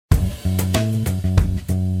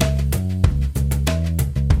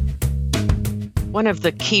One of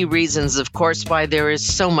the key reasons, of course, why there is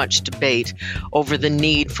so much debate over the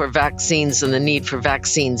need for vaccines and the need for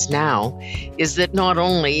vaccines now is that not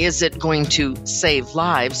only is it going to save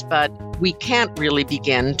lives, but we can't really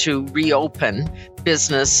begin to reopen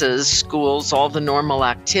businesses, schools, all the normal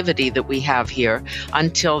activity that we have here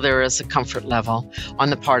until there is a comfort level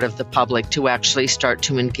on the part of the public to actually start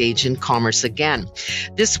to engage in commerce again.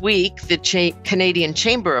 This week, the Canadian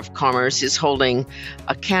Chamber of Commerce is holding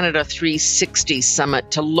a Canada 360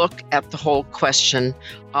 summit to look at the whole question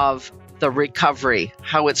of the recovery,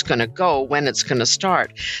 how it's going to go, when it's going to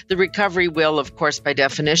start. The recovery will, of course, by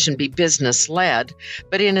definition, be business-led,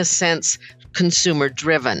 but in a sense,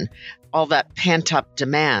 consumer-driven, all that pent-up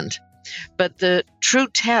demand. But the true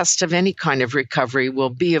test of any kind of recovery will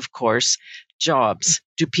be, of course, jobs.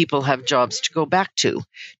 Do people have jobs to go back to?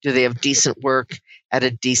 Do they have decent work at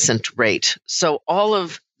a decent rate? So all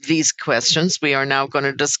of these questions we are now going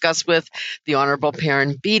to discuss with the Honourable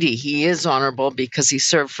Perrin Beatty. He is honourable because he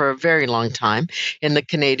served for a very long time in the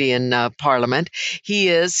Canadian Parliament. He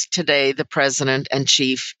is today the President and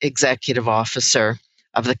Chief Executive Officer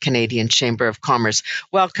of the Canadian Chamber of Commerce.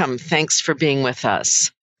 Welcome. Thanks for being with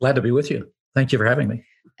us. Glad to be with you. Thank you for having me.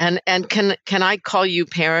 And can I call you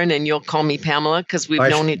Perrin and you'll call me Pamela because we've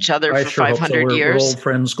known each other for sure 500 years? We're old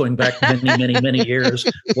friends going back many years.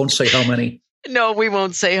 Won't say how many. No, we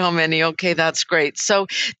won't say how many. Okay, that's great. So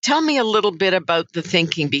tell me a little bit about the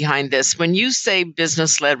thinking behind this. When you say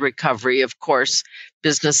business-led recovery, of course,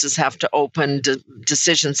 businesses have to open,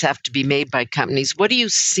 decisions have to be made by companies. What are you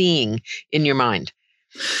seeing in your mind?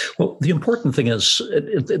 Well, the important thing is,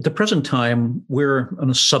 at the present time, we're on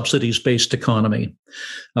a subsidies-based economy.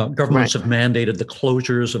 Governments have mandated the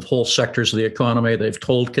closures of whole sectors of the economy. They've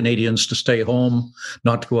told Canadians to stay home,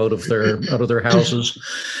 not to go out of their houses,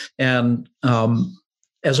 and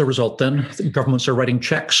as a result, then governments are writing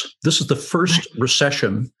checks. This is the first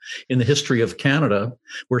recession in the history of Canada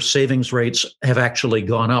where savings rates have actually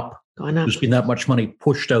gone up. There's been that much money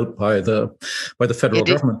pushed out by the federal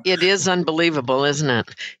government. It is unbelievable, isn't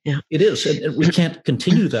it? Yeah, it is. And we can't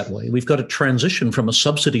continue that way. We've got to transition from a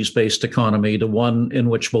subsidies-based economy to one in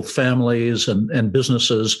which both families and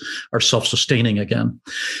businesses are self-sustaining again.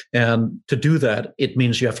 And to do that, it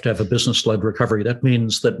means you have to have a business-led recovery. That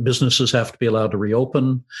means that businesses have to be allowed to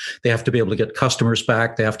reopen. They have to be able to get customers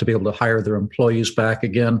back. They have to be able to hire their employees back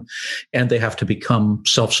again. And they have to become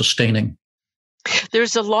self-sustaining.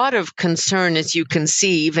 There's a lot of concern, as you can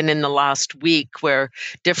see, even in the last week, where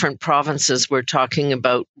different provinces were talking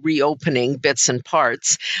about reopening bits and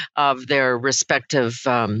parts of their respective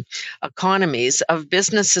economies, of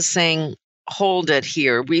businesses saying, hold it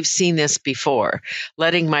here. We've seen this before.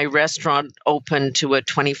 Letting my restaurant open to a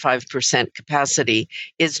 25% capacity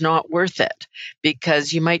is not worth it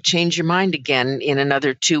because you might change your mind again in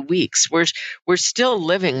another 2 weeks. We're still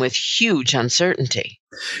living with huge uncertainty.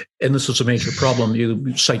 And this is a major problem.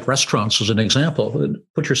 You cite restaurants as an example.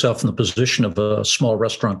 Put yourself in the position of a small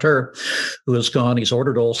restaurateur who has gone, he's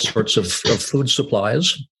ordered all sorts of food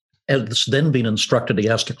supplies, and it's then been instructed he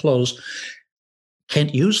has to close.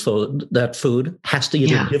 Can't use that food, has to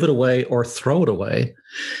either give it away or throw it away,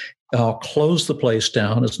 close the place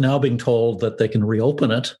down. Is now being told that they can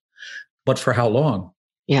reopen it, but for how long?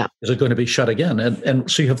 Yeah. Is it going to be shut again? And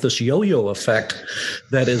so you have this yo-yo effect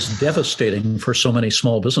that is devastating for so many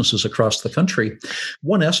small businesses across the country.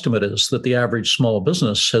 One estimate is that the average small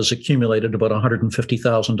business has accumulated about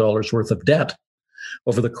 $150,000 worth of debt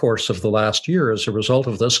over the course of the last year as a result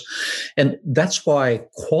of this. And that's why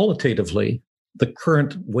qualitatively, the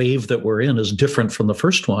current wave that we're in is different from the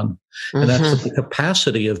first one. And that's the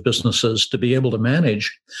capacity of businesses to be able to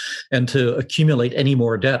manage and to accumulate any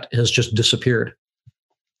more debt has just disappeared.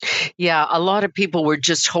 Yeah, a lot of people were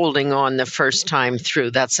just holding on the first time through.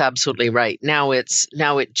 That's absolutely right. Now it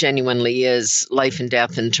genuinely is life and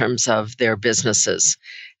death in terms of their businesses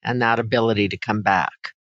and that ability to come back.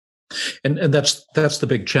 And that's the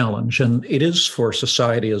big challenge. And it is for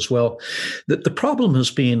society as well. The problem has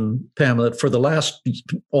been, Pamela, for the last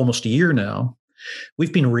almost a year now,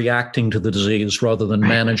 we've been reacting to the disease rather than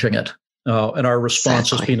managing it. And our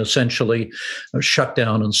response has been essentially shut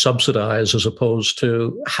down and subsidize as opposed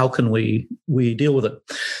to how can we deal with it.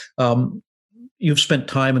 You've spent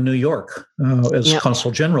time in New York as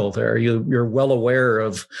consul general there. You're well aware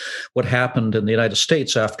of what happened in the United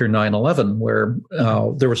States after 9/11, where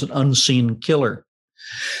there was an unseen killer.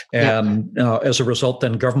 And as a result,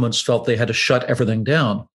 then governments felt they had to shut everything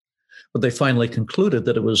down. But they finally concluded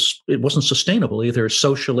that it wasn't sustainable, either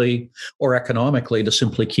socially or economically, to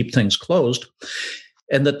simply keep things closed,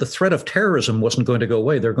 and that the threat of terrorism wasn't going to go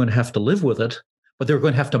away. They're going to have to live with it, but they're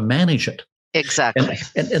going to have to manage it. Exactly.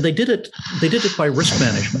 And they did it by risk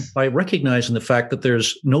management, by recognizing the fact that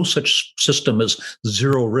there's no such system as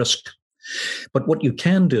zero risk. But what you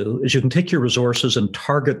can do is you can take your resources and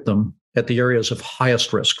target them at the areas of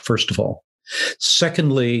highest risk, first of all.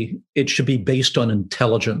 Secondly, it should be based on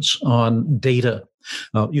intelligence, on data.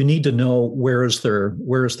 You need to know where is there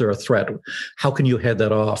a threat? How can you head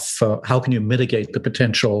that off? How can you mitigate the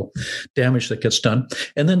potential damage that gets done?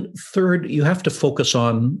 And then third, you have to focus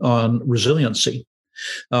on resiliency.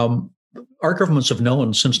 Our governments have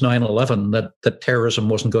known since 9/11 that terrorism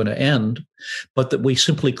wasn't going to end, but that we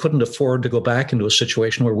simply couldn't afford to go back into a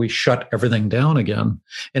situation where we shut everything down again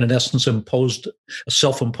and, in essence, imposed a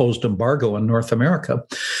self-imposed embargo on North America.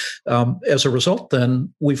 As a result,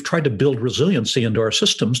 then, we've tried to build resiliency into our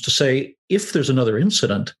systems to say, if there's another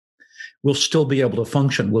incident, we'll still be able to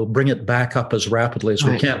function. We'll bring it back up as rapidly as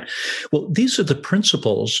we can. Well, these are the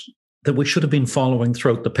principles that we should have been following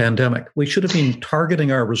throughout the pandemic. We should have been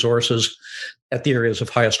targeting our resources at the areas of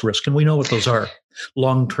highest risk. And we know what those are: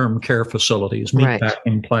 long-term care facilities,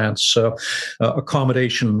 meatpacking plants,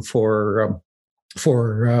 accommodation for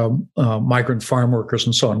migrant farm workers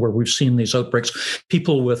and so on, where we've seen these outbreaks,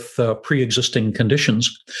 people with pre-existing conditions.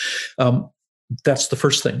 That's the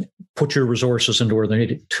first thing. Put your resources into where they're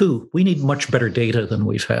needed. Two, we need much better data than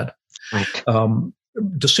we've had.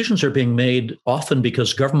 Decisions are being made often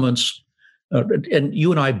because governments, and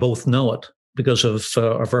you and I both know it because of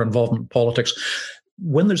our involvement in politics,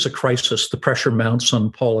 when there's a crisis, the pressure mounts on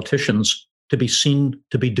politicians to be seen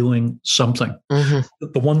to be doing something. The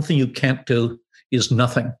one thing you can't do is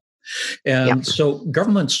nothing. And so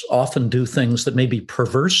governments often do things that may be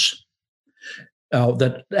perverse,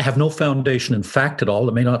 that have no foundation in fact at all,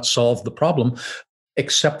 that may not solve the problem,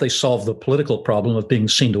 except they solve the political problem of being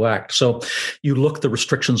seen to act. So you look at the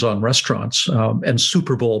restrictions on restaurants and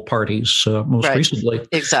Super Bowl parties most recently.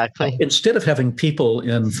 Exactly. Instead of having people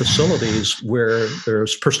in facilities where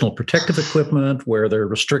there's personal protective equipment, where there are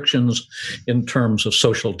restrictions in terms of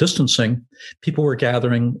social distancing, people were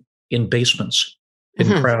gathering in basements, in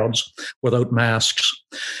crowds, without masks.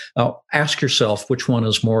 Ask yourself which one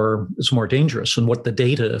is more dangerous, and what the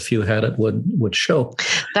data, if you had it, would show.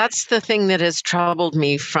 That's the thing that has troubled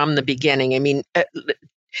me from the beginning. I mean,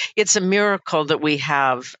 it's a miracle that we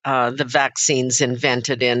have the vaccines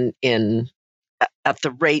invented in at the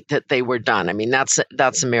rate that they were done. I mean, that's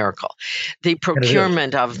a miracle. The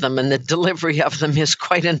procurement of them and the delivery of them is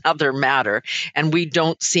quite another matter, and we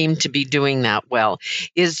don't seem to be doing that well.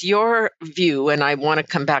 Is your view, and I want to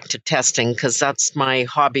come back to testing because that's my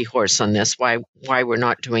hobby horse on this, why we're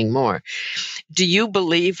not doing more. Do you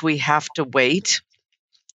believe we have to wait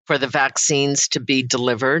for the vaccines to be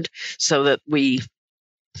delivered so that we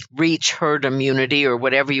reach herd immunity, or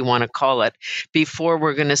whatever you want to call it, before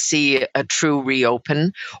we're going to see a true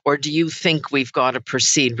reopen? Or do you think we've got to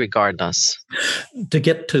proceed regardless? To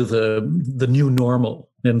get to the new normal,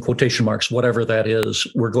 in quotation marks, whatever that is,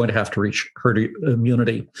 we're going to have to reach herd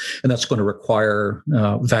immunity, and that's going to require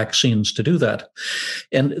vaccines to do that.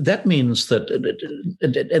 And that means that,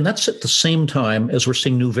 and that's at the same time as we're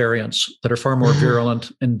seeing new variants that are far more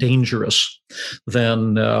virulent and dangerous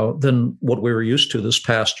than what we were used to this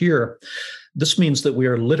past year. This means that we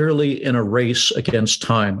are literally in a race against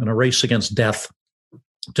time, in a race against death,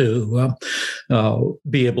 to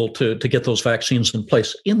be able to get those vaccines in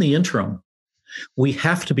place. In the interim, we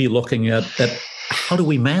have to be looking at how do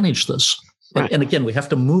we manage this? Right. And again, we have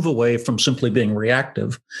to move away from simply being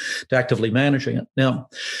reactive to actively managing it. Now,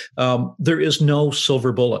 there is no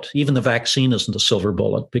silver bullet. Even the vaccine isn't a silver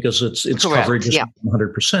bullet because its coverage is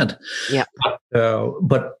 100%. Yeah.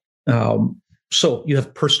 So you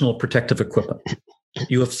have personal protective equipment.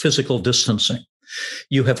 You have physical distancing.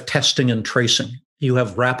 You have testing and tracing. You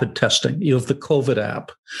have rapid testing. You have the COVID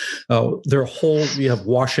app. You have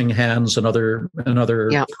washing hands and other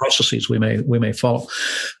processes we may follow.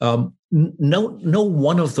 No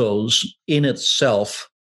one of those in itself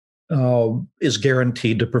is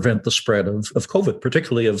guaranteed to prevent the spread of COVID,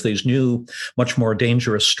 particularly of these new, much more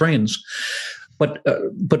dangerous strains. But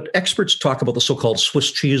experts talk about the so-called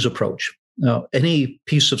Swiss cheese approach. Now, any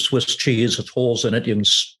piece of Swiss cheese with holes in it, you can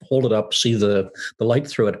hold it up, see the light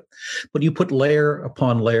through it. But you put layer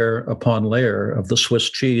upon layer upon layer of the Swiss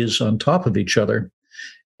cheese on top of each other,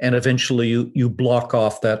 and eventually you block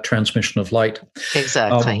off that transmission of light.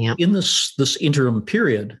 Exactly. In this interim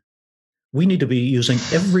period, we need to be using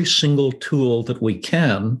every single tool that we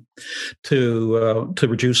can to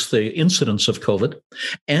reduce the incidence of COVID,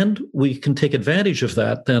 and we can take advantage of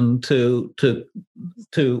that then to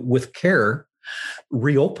with care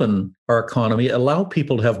reopen our economy, allow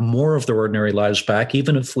people to have more of their ordinary lives back,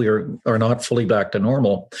 even if we are not fully back to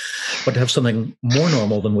normal, but to have something more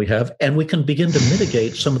normal than we have. And we can begin to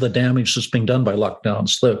mitigate some of the damage that's being done by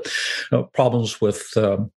lockdowns, the problems with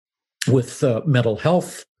mental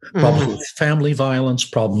health, problems with family violence,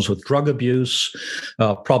 problems with drug abuse,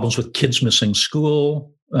 problems with kids missing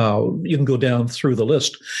school. You can go down through the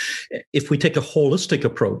list. If we take a holistic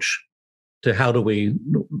approach to how do we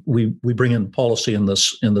bring in policy in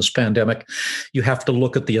this pandemic, you have to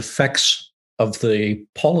look at the effects of the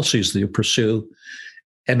policies that you pursue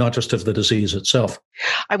and not just of the disease itself.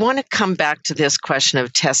 I want to come back to this question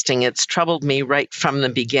of testing. It's troubled me right from the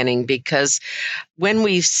beginning because when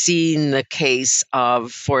we've seen the case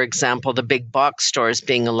of, for example, the big box stores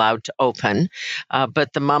being allowed to open,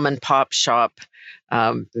 but the mom and pop shop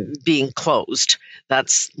being closed.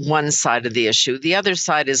 That's one side of the issue. The other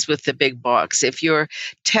side is with the big box. If you're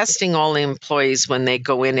testing all the employees when they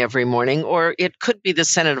go in every morning, or it could be the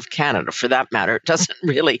Senate of Canada for that matter, it doesn't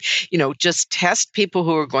really, just test people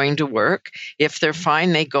who are going to work. If they're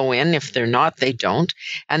fine, they go in. If they're not, they don't.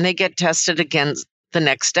 And they get tested again the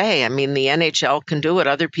next day. I mean, the NHL can do it.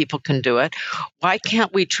 Other people can do it. Why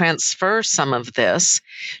can't we transfer some of this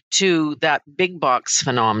to that big box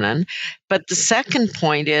phenomenon? But the second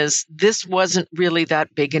point is this wasn't really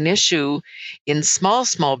that big an issue in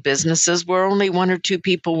small businesses where only one or two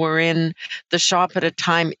people were in the shop at a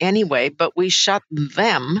time anyway, but we shut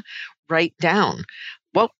them right down.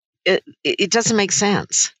 Well, it doesn't make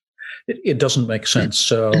sense. It doesn't make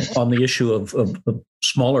sense. On the issue of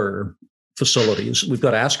smaller facilities, we've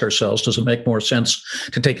got to ask ourselves, does it make more sense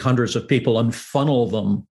to take hundreds of people and funnel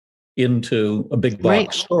them into a big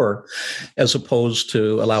box store as opposed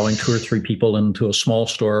to allowing 2 or 3 people into a small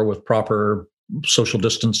store with proper social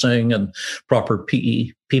distancing and proper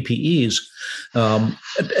PPEs? Again,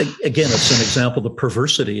 it's an example of the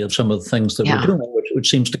perversity of some of the things that we're doing, which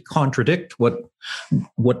seems to contradict what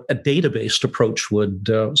a data-based approach would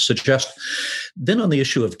suggest. Then on the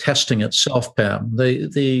issue of testing itself, Pam,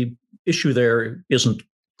 the issue there isn't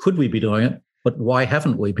could we be doing it, but why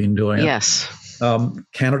haven't we been doing it? Yes.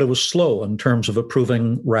 Canada was slow in terms of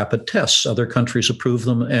approving rapid tests. Other countries approved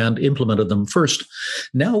them and implemented them first.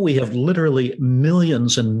 Now we have literally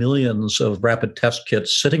millions and millions of rapid test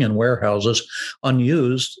kits sitting in warehouses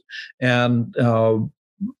unused, and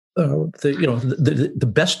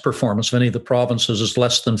the best performance of any of the provinces is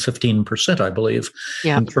less than 15%, I believe,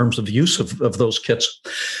 in terms of use of those kits.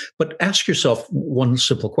 But ask yourself one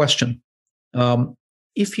simple question.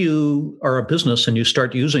 If you are a business and you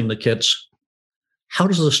start using the kits, how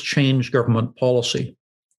does this change government policy?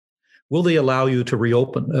 Will they allow you to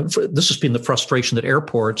reopen? This has been the frustration that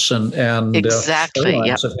airports and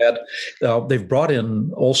airlines have had. They've brought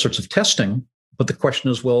in all sorts of testing, but the question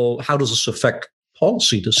is, well, how does this affect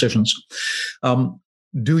policy decisions?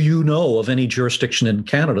 Do you know of any jurisdiction in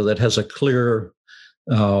Canada that has a clear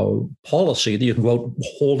policy that you can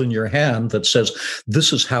hold in your hand that says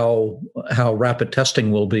this is how rapid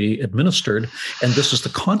testing will be administered, and this is the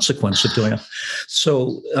consequence of doing it?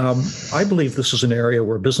 So I believe this is an area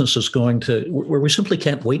where business is where we simply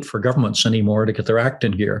can't wait for governments anymore to get their act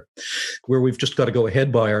in gear, where we've just got to go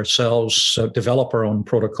ahead by ourselves, develop our own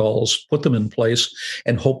protocols, put them in place,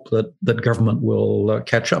 and hope that government will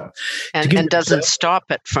catch up. And doesn't stop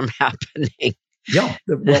it from happening. Yeah,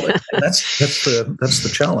 well, that's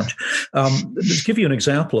the challenge. To give you an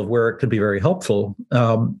example of where it could be very helpful,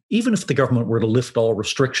 even if the government were to lift all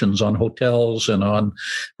restrictions on hotels and on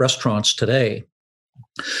restaurants today,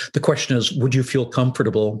 the question is, would you feel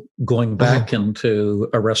comfortable going back into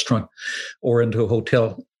a restaurant or into a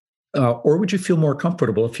hotel? Or would you feel more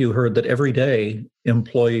comfortable if you heard that every day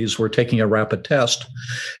employees were taking a rapid test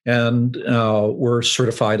and were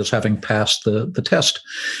certified as having passed the test?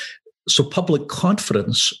 So public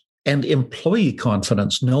confidence and employee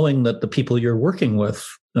confidence, knowing that the people you're working with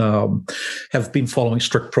have been following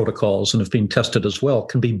strict protocols and have been tested as well,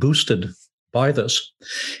 can be boosted by this.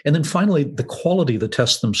 And then finally, the quality of the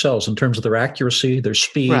tests themselves in terms of their accuracy, their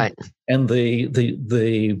speed, and and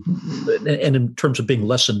in terms of being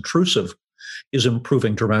less intrusive, is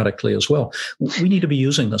improving dramatically as well. We need to be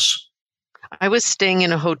using this. I was staying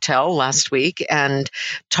in a hotel last week and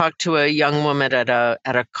talked to a young woman at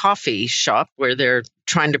a coffee shop where they're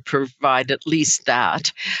trying to provide at least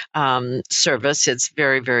that service. It's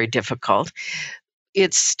very, very difficult.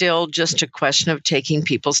 It's still just a question of taking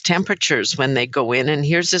people's temperatures when they go in. And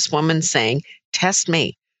here's this woman saying, test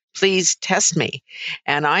me. please test me.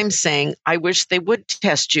 And I'm saying, I wish they would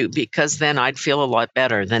test you, because then I'd feel a lot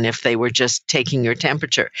better than if they were just taking your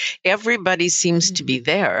temperature. Everybody seems to be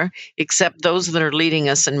there except those that are leading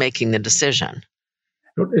us and making the decision.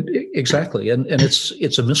 Exactly, and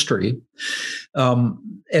it's a mystery, and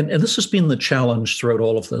this has been the challenge throughout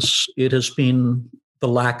all of this. It has been the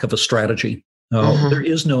lack of a strategy. There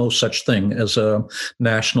is no such thing as a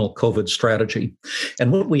national COVID strategy.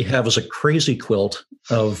 And what we have is a crazy quilt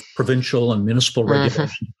of provincial and municipal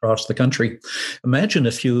regulations across the country. Imagine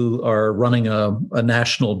if you are running a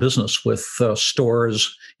national business with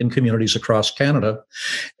stores in communities across Canada,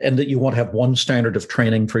 and that you want to have one standard of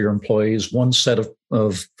training for your employees, one set of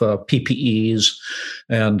PPEs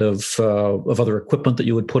and of other equipment that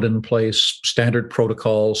you would put in place, standard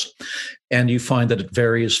protocols, and you find that it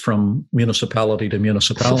varies from municipality to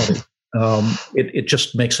municipality. It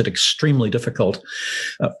just makes it extremely difficult.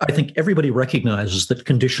 I think everybody recognizes that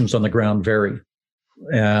conditions on the ground vary,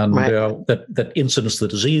 and that incidence of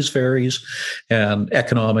the disease varies, and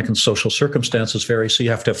economic and social circumstances vary, so you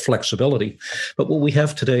have to have flexibility. But what we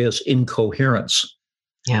have today is incoherence.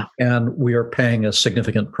 Yeah. And we are paying a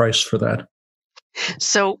significant price for that.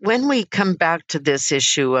 So when we come back to this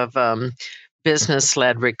issue of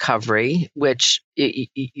business-led recovery, which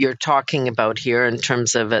you're talking about here in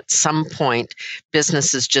terms of at some point,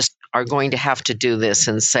 businesses just are going to have to do this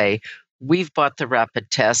and say, we've bought the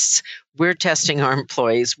rapid tests, we're testing our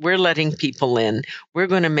employees, we're letting people in, we're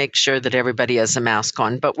going to make sure that everybody has a mask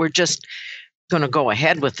on, but we're just going to go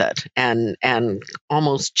ahead with it and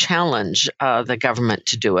almost challenge the government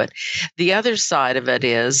to do it. The other side of it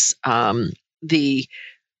is the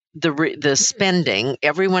spending.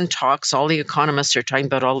 Everyone talks, all the economists are talking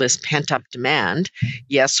about all this pent-up demand.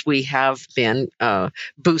 Yes, we have been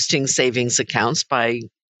boosting savings accounts by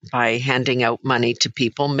handing out money to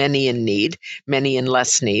people, many in need, many in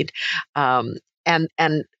less need.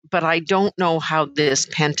 But I don't know how this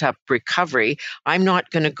pent-up recovery, I'm not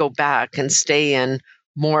going to go back and stay in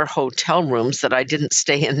more hotel rooms that I didn't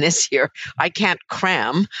stay in this year. I can't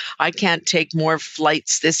cram. I can't take more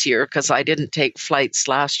flights this year because I didn't take flights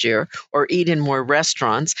last year, or eat in more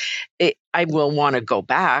restaurants. I will want to go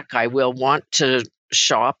back. I will want to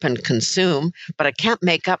shop and consume, but I can't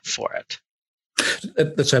make up for it.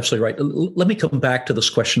 That's absolutely right. Let me come back to this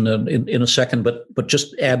question in a second, but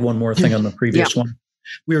just add one more thing on the previous one.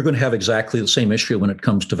 We are going to have exactly the same issue when it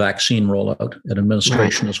comes to vaccine rollout and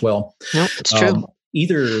administration as well. No, it's true.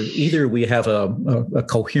 Either we have a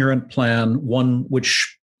coherent plan, one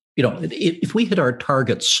which, if we hit our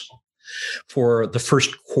targets for the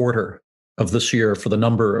first quarter of this year for the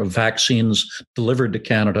number of vaccines delivered to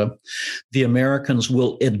Canada, the Americans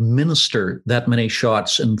will administer that many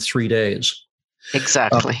shots in 3 days.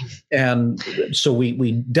 Exactly. And so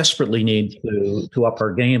we desperately need to up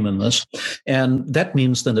our game in this. And that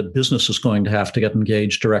means then that business is going to have to get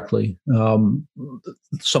engaged directly.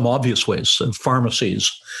 Some obvious ways,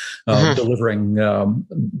 pharmacies delivering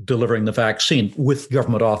the vaccine with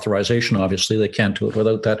government authorization. Obviously, they can't do it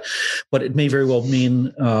without that. But it may very well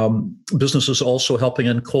mean businesses also helping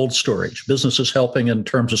in cold storage, businesses helping in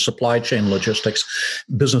terms of supply chain logistics,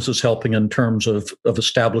 businesses helping in terms of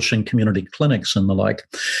establishing community clinics and the like.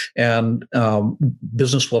 And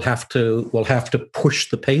business will have to push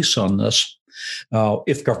the pace on this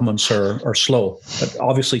if governments are slow. But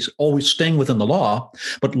obviously, always staying within the law,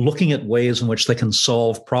 but looking at ways in which they can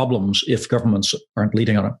solve problems if governments aren't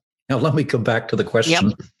leading on it. Now, let me come back to the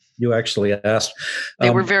question you actually asked. They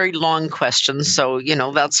were very long questions, so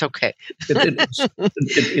that's okay.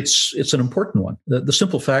 It's an important one. The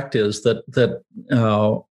simple fact is that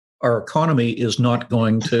our economy is not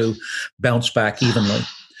going to bounce back evenly.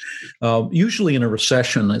 Usually in a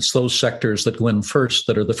recession, it's those sectors that go in first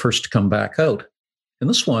that are the first to come back out. In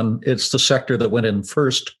this one, it's the sector that went in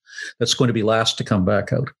first that's going to be last to come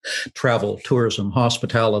back out. Travel, tourism,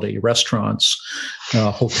 hospitality, restaurants,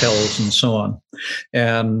 hotels, and so on.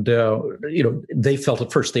 And, they felt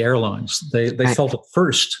it first, the airlines. They felt it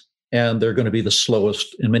first. And they're going to be the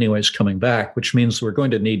slowest in many ways coming back, which means we're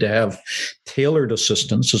going to need to have tailored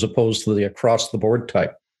assistance as opposed to the across-the-board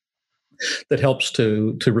type that helps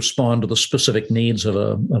to respond to the specific needs of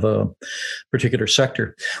a particular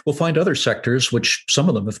sector. We'll find other sectors, which some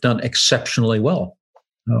of them have done exceptionally well.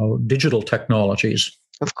 Digital technologies,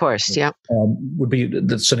 of course,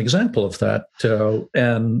 that's an example of that,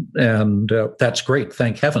 and that's great.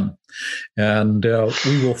 Thank heaven, and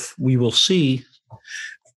we will see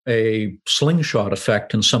a slingshot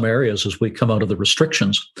effect in some areas as we come out of the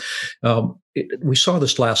restrictions. We saw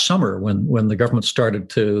this last summer when the government started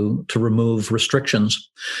to remove restrictions,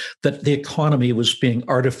 that the economy was being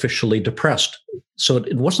artificially depressed. So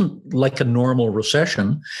it wasn't like a normal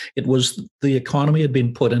recession. It was the economy had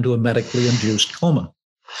been put into a medically induced coma.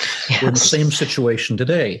 Yes. We're in the same situation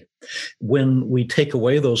today. When we take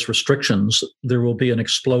away those restrictions, there will be an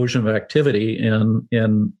explosion of activity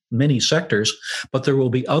in many sectors, but there will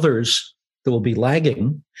be others that will be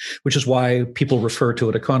lagging, which is why people refer to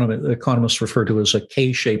it, economists refer to it as a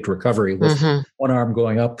K-shaped recovery, with one arm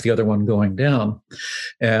going up, the other one going down.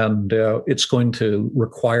 And it's going to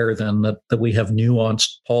require then that we have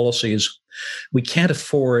nuanced policies. We can't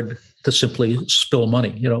afford to simply spill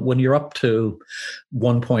money. When you're up to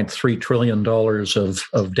 $1.3 trillion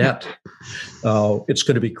of debt, it's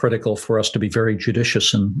going to be critical for us to be very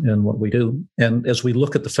judicious in what we do. And as we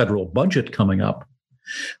look at the federal budget coming up,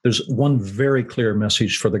 there's one very clear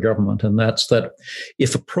message for the government, and that's that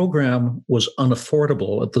if a program was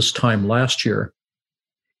unaffordable at this time last year,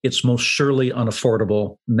 it's most surely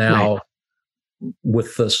unaffordable now. Right.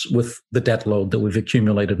 With the debt load that we've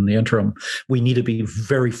accumulated in the interim. We need to be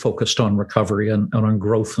very focused on recovery and on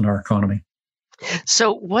growth in our economy.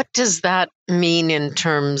 So what does that mean in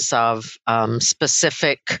terms of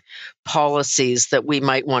specific policies that we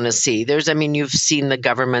might want to see? You've seen the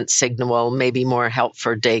government signal maybe more help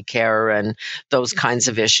for daycare and those kinds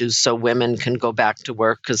of issues so women can go back to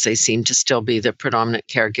work because they seem to still be the predominant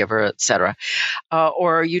caregiver, et cetera.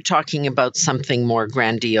 Or are you talking about something more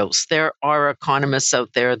grandiose? There are economists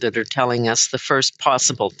out there that are telling us the first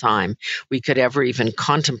possible time we could ever even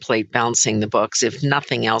contemplate balancing the books, if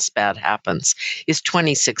nothing else bad happens, is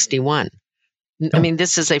 2061.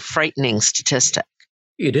 This is a frightening statistic.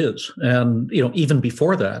 It is. And, even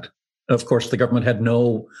before that, of course, the government had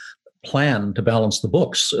no plan to balance the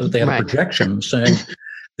books. They had a projection saying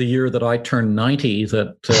the year that I turned 90,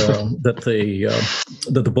 that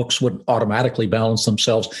the books would automatically balance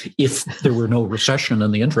themselves if there were no recession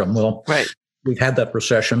in the interim. Well, we've had that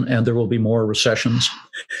recession, and there will be more recessions.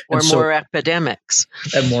 Or more epidemics.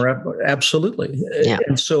 And absolutely. Yeah.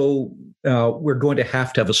 And so we're going to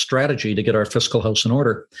have a strategy to get our fiscal house in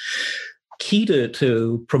order. Key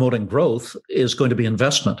to promoting growth is going to be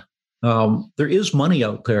investment. There is money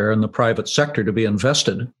out there in the private sector to be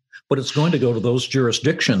invested, but it's going to go to those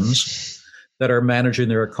jurisdictions that are managing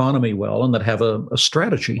their economy well and that have a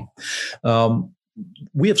strategy.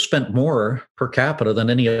 We have spent more per capita than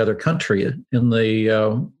any other country in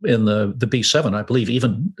the B7, I believe,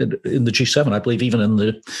 even in the G7, I believe, even in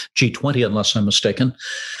the G20, unless I'm mistaken.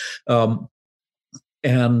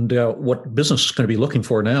 And what business is going to be looking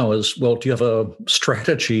for now is, well, do you have a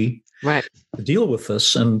strategy to deal with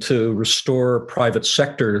this and to restore private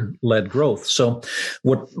sector-led growth? So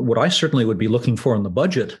what I certainly would be looking for in the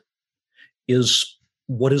budget is,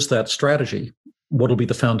 what is that strategy? What will be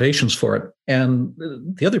the foundations for it? And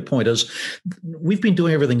the other point is, we've been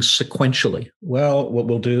doing everything sequentially. Well, what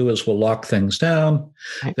we'll do is we'll lock things down,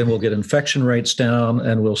 then we'll get infection rates down,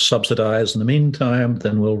 and we'll subsidize in the meantime,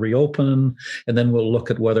 then we'll reopen, and then we'll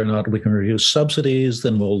look at whether or not we can reduce subsidies,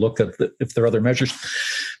 then we'll look at if there are other measures.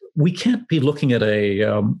 We can't be looking at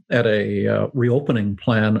a reopening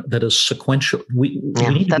plan that is sequential. We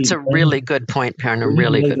need that's a really good point, Perrin. A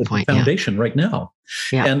really good point. Foundation right now,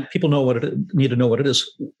 and people need to know what it is.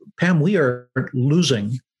 Pam, we are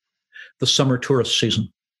losing the summer tourist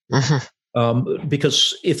season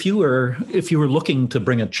because if you were looking to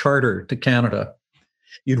bring a charter to Canada,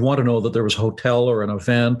 you'd want to know that there was a hotel or an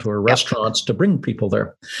event or restaurants to bring people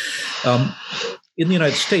there. In the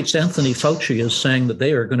United States, Anthony Fauci is saying that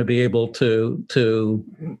they are going to be able to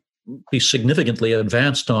be significantly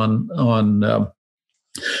advanced on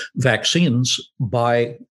vaccines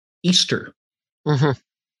by Easter.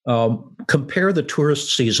 Compare the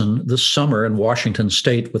tourist season this summer in Washington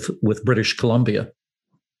State with British Columbia.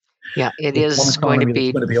 Yeah, it is going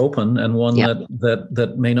to be open, and one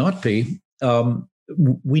that may not be.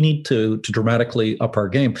 We need to dramatically up our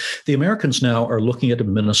game. The Americans now are looking at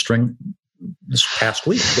administering. This past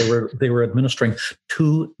week, they were administering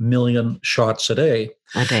 2 million shots a day.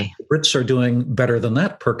 The Brits are doing better than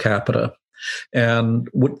that per capita. And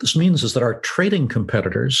what this means is that our trading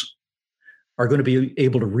competitors are going to be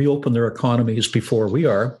able to reopen their economies before we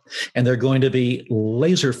are, and they're going to be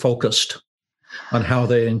laser focused on how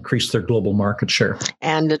they increase their global market share.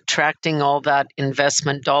 And attracting all that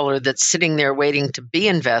investment dollar that's sitting there waiting to be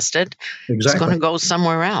invested is going to go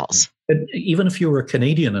somewhere else. And even if you were a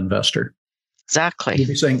Canadian investor, exactly. you'd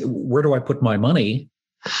be saying, where do I put my money?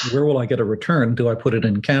 Where will I get a return? Do I put it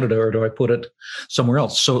in Canada or do I put it somewhere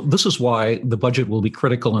else? So this is why the budget will be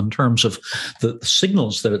critical in terms of the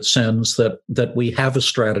signals that it sends that we have a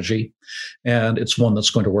strategy and it's one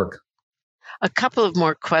that's going to work. A couple of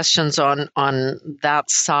more questions on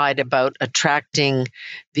that side about attracting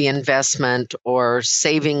the investment or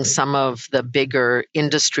saving some of the bigger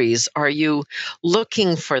industries. Are you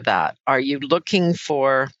looking for that? Are you looking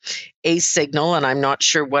for a signal? And I'm not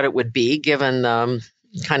sure what it would be, given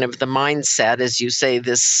kind of the mindset, as you say,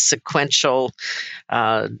 this sequential,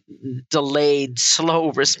 delayed,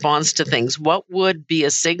 slow response to things. What would be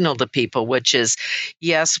a signal to people, which is,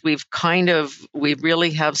 yes, we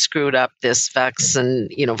really have screwed up this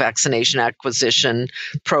vaccination acquisition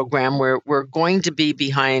program. We're going to be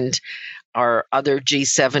behind our other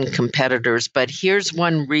G7 competitors, but here's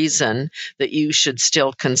one reason that you should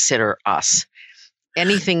still consider us.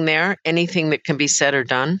 Anything there? Anything that can be said or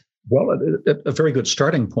done? Well, a very good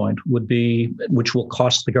starting point would be, which will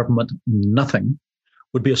cost the government nothing,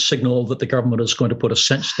 would be a signal that the government is going to put a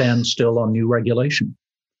standstill on new regulation.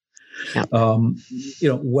 Yep. While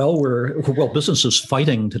business is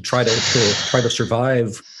fighting to try to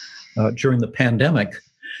survive during the pandemic,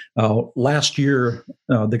 last year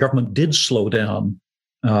the government did slow down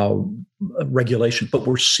regulation, but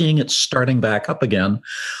we're seeing it starting back up again,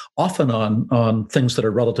 often on things that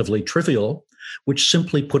are relatively trivial, which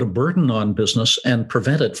simply put a burden on business and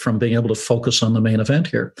prevent it from being able to focus on the main event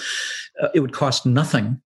here. It would cost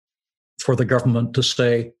nothing for the government to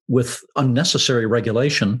say, with unnecessary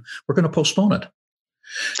regulation, we're going to postpone it.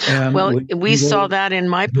 And we saw that in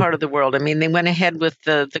my part of the world. I mean, they went ahead with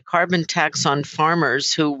the carbon tax on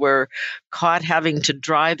farmers who were caught having to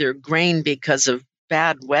dry their grain because of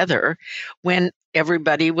bad weather when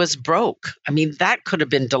everybody was broke. I mean, that could have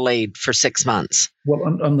been delayed for 6 months. Well,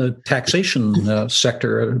 on the taxation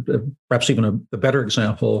sector, perhaps even a better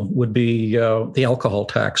example would be the alcohol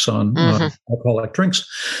tax on alcoholic drinks.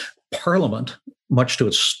 Parliament, much to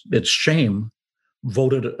its shame,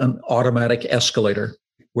 voted an automatic escalator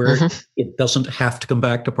where it doesn't have to come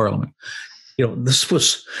back to Parliament. This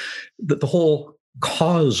was the whole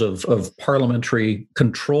cause of parliamentary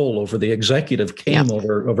control over the executive came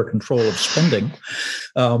over control of spending.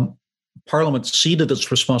 Parliament ceded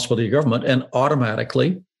its responsibility to government, and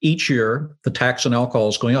automatically each year the tax on alcohol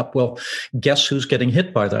is going up. Well, guess who's getting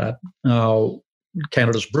hit by that?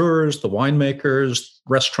 Canada's brewers, the winemakers,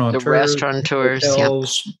 restaurateurs,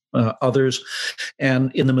 hotels, others,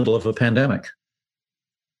 and in the middle of a pandemic.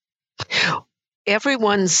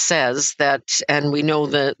 Everyone says that, and we know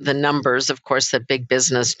the numbers, of course, that big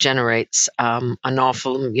business generates an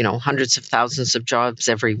awful, hundreds of thousands of jobs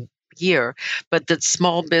every year, but that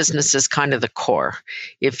small business is kind of the core.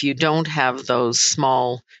 If you don't have those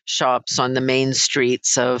small shops on the main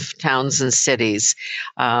streets of towns and cities,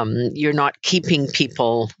 you're not keeping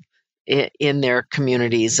people in their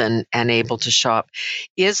communities and able to shop.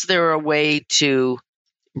 Is there a way to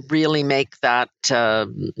really make that, to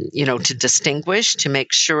distinguish, to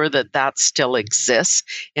make sure that still exists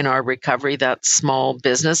in our recovery, that small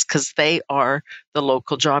business, because they are the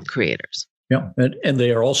local job creators? Yeah, and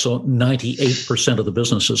they are also 98% of the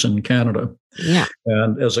businesses in Canada. Yeah.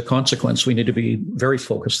 And as a consequence, we need to be very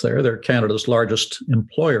focused there. They're Canada's largest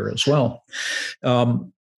employer as well.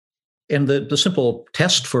 And the simple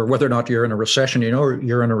test for whether or not you're in a recession,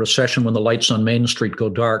 you're in a recession when the lights on Main Street go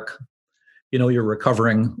dark. You're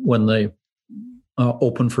recovering when the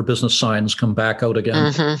open for business signs come back out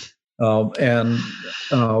again. And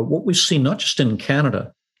what we've seen, not just in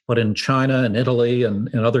Canada, but in China and Italy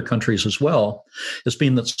and other countries as well, has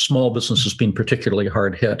been that small business has been particularly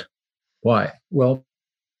hard hit. Why? Well,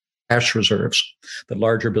 cash reserves that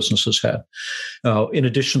larger businesses had. In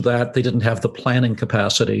addition to that, they didn't have the planning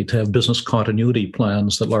capacity to have business continuity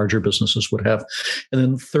plans that larger businesses would have. And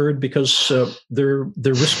then third, because they're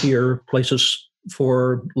riskier places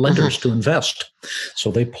for lenders to invest.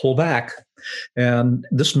 So they pull back. And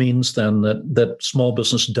this means then that small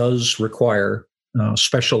business does require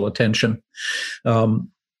special attention.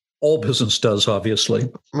 All business does, obviously,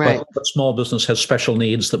 right? But small business has special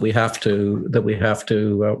needs that we have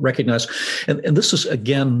to recognize, and this is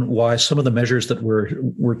again why some of the measures that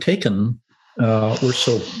were taken were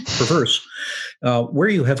so perverse. Where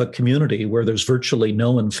you have a community where there's virtually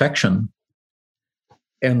no infection,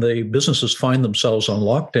 and the businesses find themselves on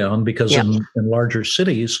lockdown because in larger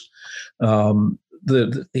cities,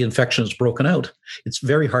 the infection is broken out. It's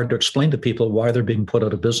very hard to explain to people why they're being put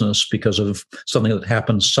out of business because of something that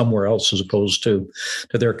happens somewhere else as opposed to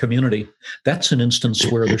their community. That's an instance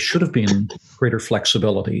where there should have been greater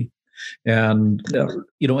flexibility. And,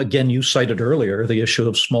 again, you cited earlier the issue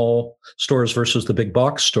of small stores versus the big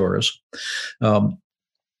box stores.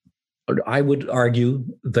 I would argue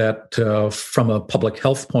that from a public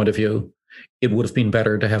health point of view, it would have been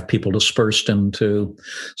better to have people dispersed into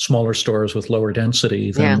smaller stores with lower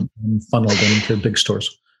density than funneled into big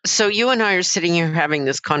stores. So you and I are sitting here having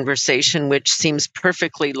this conversation, which seems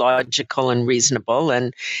perfectly logical and reasonable.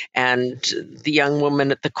 And the young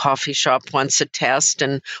woman at the coffee shop wants a test.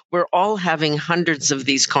 And we're all having hundreds of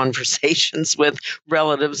these conversations with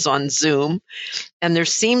relatives on Zoom. And there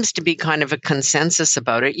seems to be kind of a consensus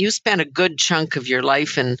about it. You spent a good chunk of your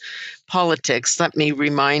life in politics. Let me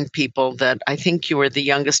remind people that I think you were the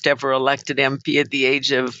youngest ever elected MP at the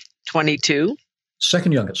age of 22.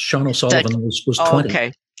 Second youngest. Sean O'Sullivan was 20.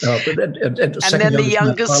 Okay. And then the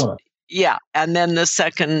youngest, and then the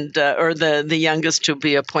second, or the youngest to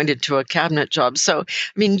be appointed to a cabinet job. So, I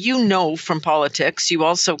mean, from politics, you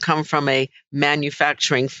also come from a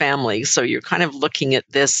manufacturing family. So you're kind of looking at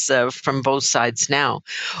this from both sides now.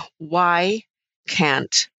 Why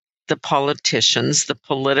can't the politicians, the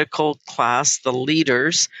political class, the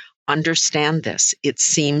leaders understand this? It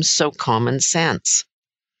seems so common sense.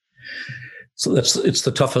 So it's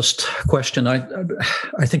the toughest question. I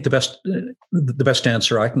think the best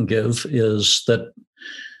answer I can give is that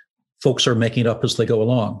folks are making it up as they go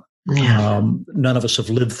along. Yeah. None of us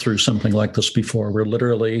have lived through something like this before. We're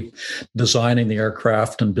literally designing the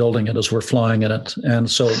aircraft and building it as we're flying in it.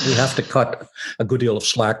 And so we have to cut a good deal of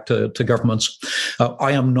slack to governments.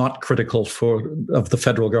 I am not critical of the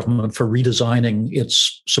federal government for redesigning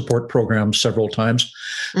its support programs several times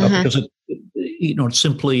because it's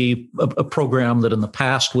simply a program that in the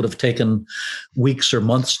past would have taken weeks or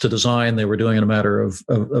months to design. They were doing it in a matter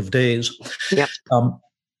of days. Yep.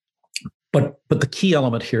 But the key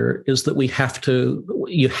element here is that you have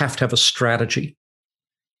to have a strategy,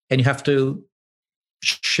 and you have to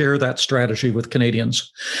share that strategy with Canadians.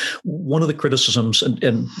 One of the criticisms and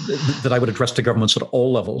that I would address to governments at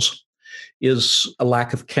all levels is a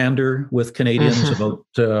lack of candor with Canadians about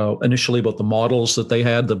initially about the models that they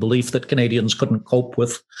had, the belief that Canadians couldn't cope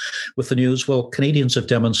with the news. Well, Canadians have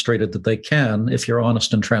demonstrated that they can if you're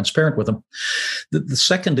honest and transparent with them. The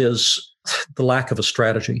second is the lack of a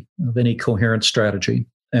strategy, of any coherent strategy.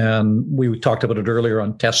 And we talked about it earlier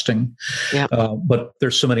on testing, but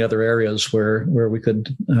there's so many other areas where we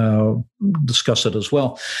could discuss it as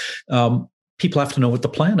well. People have to know what the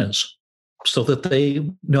plan is, so that they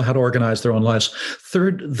know how to organize their own lives.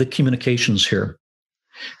 Third, the communications here.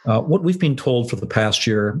 What we've been told for the past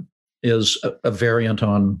year is a variant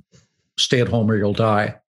on stay at home or you'll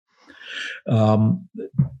die.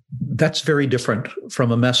 That's very different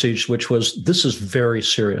from a message which was, this is very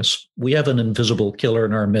serious. We have an invisible killer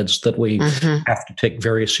in our midst that we have to take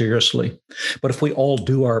very seriously. But if we all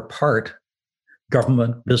do our part,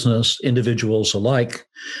 government, business, individuals alike,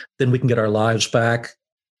 then we can get our lives back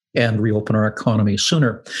and reopen our economy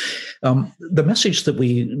sooner. The message that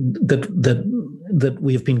we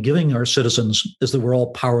have been giving our citizens is that we're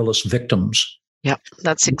all powerless victims. Yeah,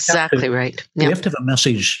 that's exactly right. We have to have a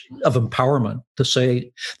message of empowerment to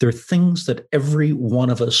say there are things that every one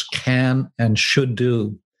of us can and should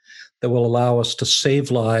do that will allow us to save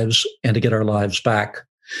lives and to get our lives back.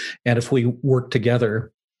 And if we work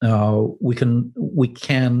together, we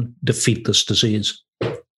can defeat this disease.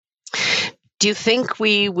 Do you think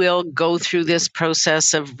we will go through this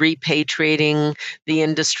process of repatriating the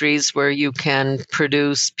industries where you can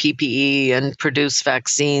produce PPE and produce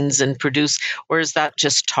vaccines or is that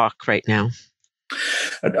just talk right now?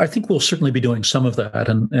 I think we'll certainly be doing some of that,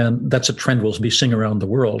 and that's a trend we'll be seeing around the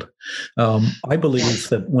world. I believe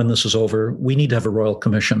that when this is over, we need to have a royal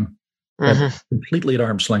commission completely at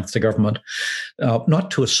arm's length to government,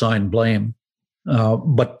 not to assign blame,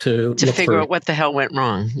 but to figure out what the hell went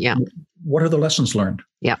wrong. Yeah. What are the lessons learned?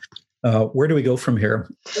 Yeah. Where do we go from here?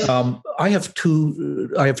 I have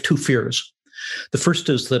two fears. The first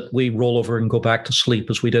is that we roll over and go back to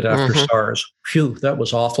sleep as we did after SARS. Phew, that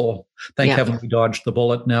was awful. Thank heaven we dodged the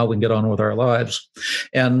bullet. Now we can get on with our lives.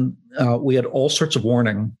 And we had all sorts of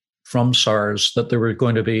warning from SARS that there were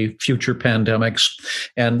going to be future pandemics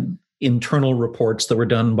and internal reports that were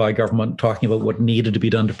done by government talking about what needed to be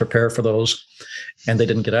done to prepare for those, and they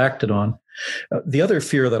didn't get acted on. The other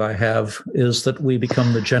fear that I have is that we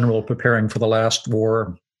become the general preparing for the last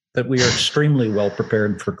war, that we are extremely well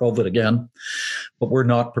prepared for COVID again, but we're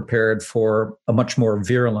not prepared for a much more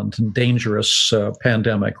virulent and dangerous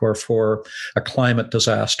pandemic, or for a climate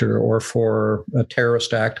disaster, or for a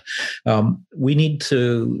terrorist act. We need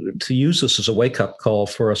to use this as a wake-up call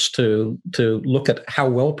for us to look at how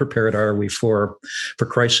well prepared are we for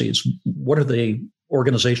crises. What are the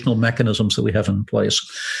organizational mechanisms that we have in place.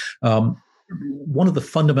 One of the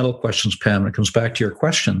fundamental questions, Pam, and it comes back to your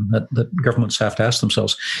question that governments have to ask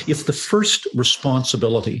themselves, if the first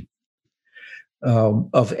responsibility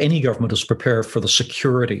of any government is to prepare for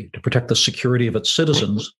to protect the security of its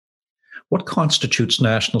citizens, what constitutes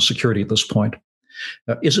national security at this point?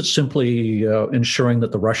 Is it simply ensuring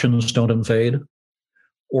that the Russians don't invade?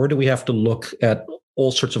 Or do we have to look at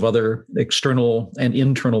all sorts of other external and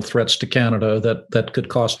internal threats to Canada that could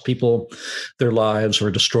cost people their lives or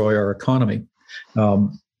destroy our economy?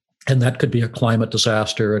 And that could be a climate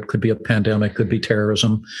disaster. It could be a pandemic, could be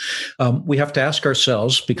terrorism. We have to ask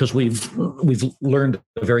ourselves, because we've learned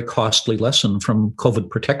a very costly lesson from COVID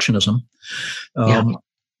protectionism. Donald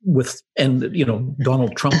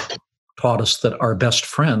Trump taught us that our best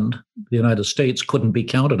friend, the United States, couldn't be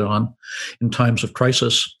counted on in times of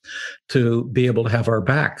crisis to be able to have our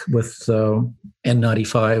back with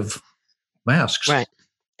N95 masks. Right.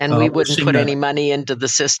 And we wouldn't put any money into the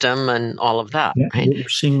system and all of that. Yeah, right? We're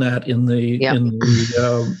seeing that in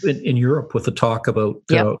Europe with the talk about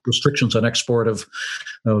restrictions on export of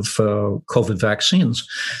COVID vaccines.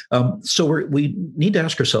 So we need to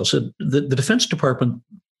ask ourselves: the Defense Department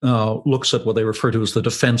looks at what they refer to as the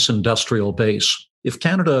defense industrial base. If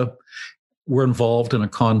Canada were involved in a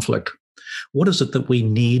conflict, what is it that we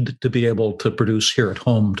need to be able to produce here at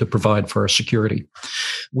home to provide for our security?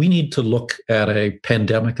 We need to look at a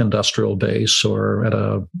pandemic industrial base, or at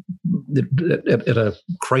a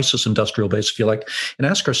crisis industrial base, if you like, and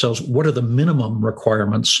ask ourselves, what are the minimum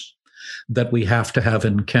requirements that we have to have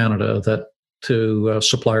in Canada to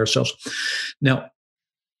supply ourselves? Now,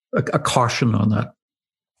 a caution on that.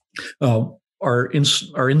 Our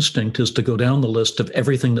instinct is to go down the list of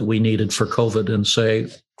everything that we needed for COVID and say,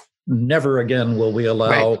 never again will we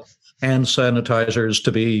allow hand sanitizers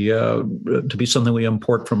to be something we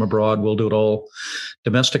import from abroad. We'll do it all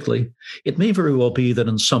domestically. It may very well be that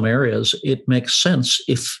in some areas it makes sense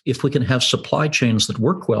if we can have supply chains that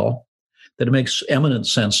work well, that it makes eminent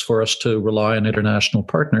sense for us to rely on international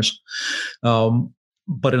partners.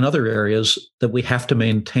 But in other areas, that we have to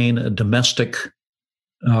maintain a domestic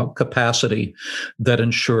capacity that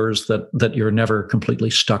ensures that you're never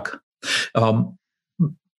completely stuck.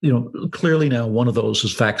 Clearly now one of those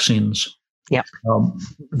is vaccines. Yeah.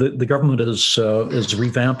 The government is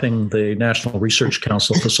revamping the National Research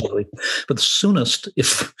Council facility, but the soonest,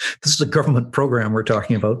 if this is a government program we're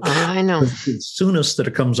talking about, I know, the soonest that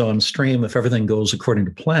it comes on stream, if everything goes according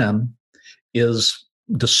to plan, is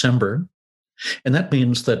December, and that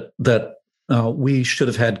means that we should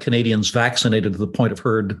have had Canadians vaccinated to the point of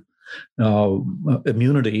herd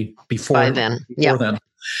immunity before then.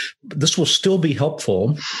 This will still be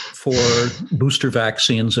helpful for booster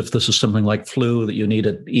vaccines if this is something like flu that you need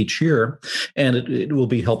it each year, and it will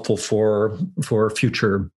be helpful for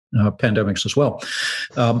future pandemics as well.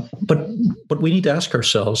 But we need to ask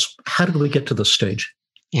ourselves, how did we get to this stage?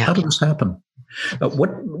 Yeah. How did this happen?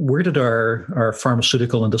 Where did our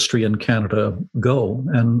pharmaceutical industry in Canada go?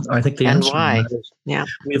 And I think the answer is,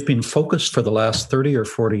 we have been focused for the last 30 or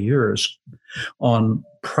 40 years on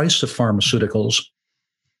price of pharmaceuticals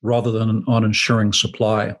rather than on ensuring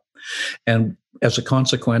supply. And as a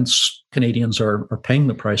consequence, Canadians are paying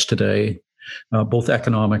the price today, both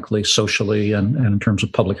economically, socially, and in terms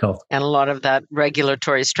of public health. And a lot of that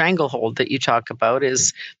regulatory stranglehold that you talk about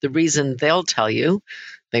is the reason they'll tell you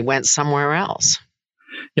they went somewhere else.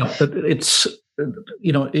 Yeah, it's,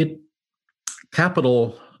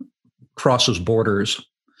 capital crosses borders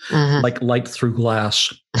like light through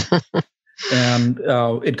glass, and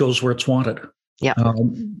it goes where it's wanted. Yeah.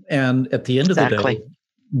 And at the end of the day,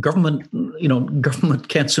 government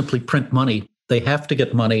can't simply print money. They have to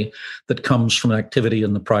get money that comes from activity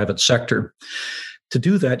in the private sector. To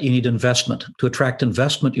do that, you need investment. To attract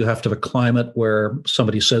investment, you have to have a climate where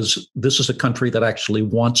somebody says, this is a country that actually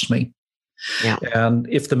wants me. Yeah. And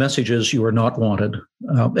if the message is you are not wanted,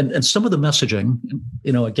 and some of the messaging,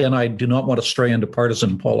 again, I do not want to stray into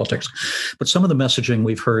partisan politics, but some of the messaging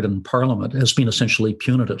we've heard in Parliament has been essentially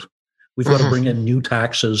punitive. We've got to bring in new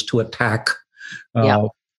taxes to attack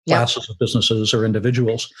classes of businesses or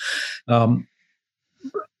individuals.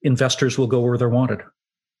 Investors will go where they're wanted.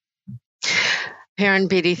 Perrin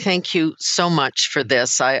Beatty, thank you so much for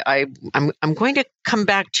this. I'm going to come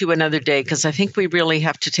back to you another day because I think we really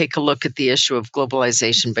have to take a look at the issue of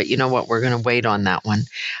globalization. But you know what? We're going to wait on that one.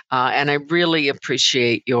 And I really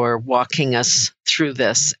appreciate your walking us through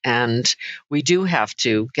this. And we do have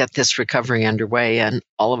to get this recovery underway, and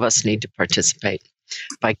all of us need to participate.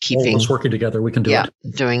 by keeping all of us working together, we can do it.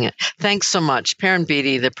 Doing it. Thanks so much. Perrin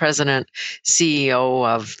Beatty, the President, CEO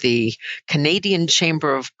of the Canadian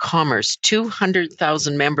Chamber of Commerce,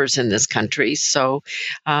 200,000 members in this country. So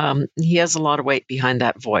he has a lot of weight behind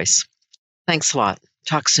that voice. Thanks a lot.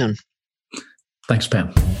 Talk soon. Thanks,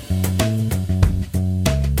 Pam.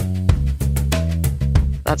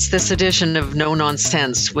 That's this edition of No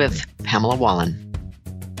Nonsense with Pamela Wallin.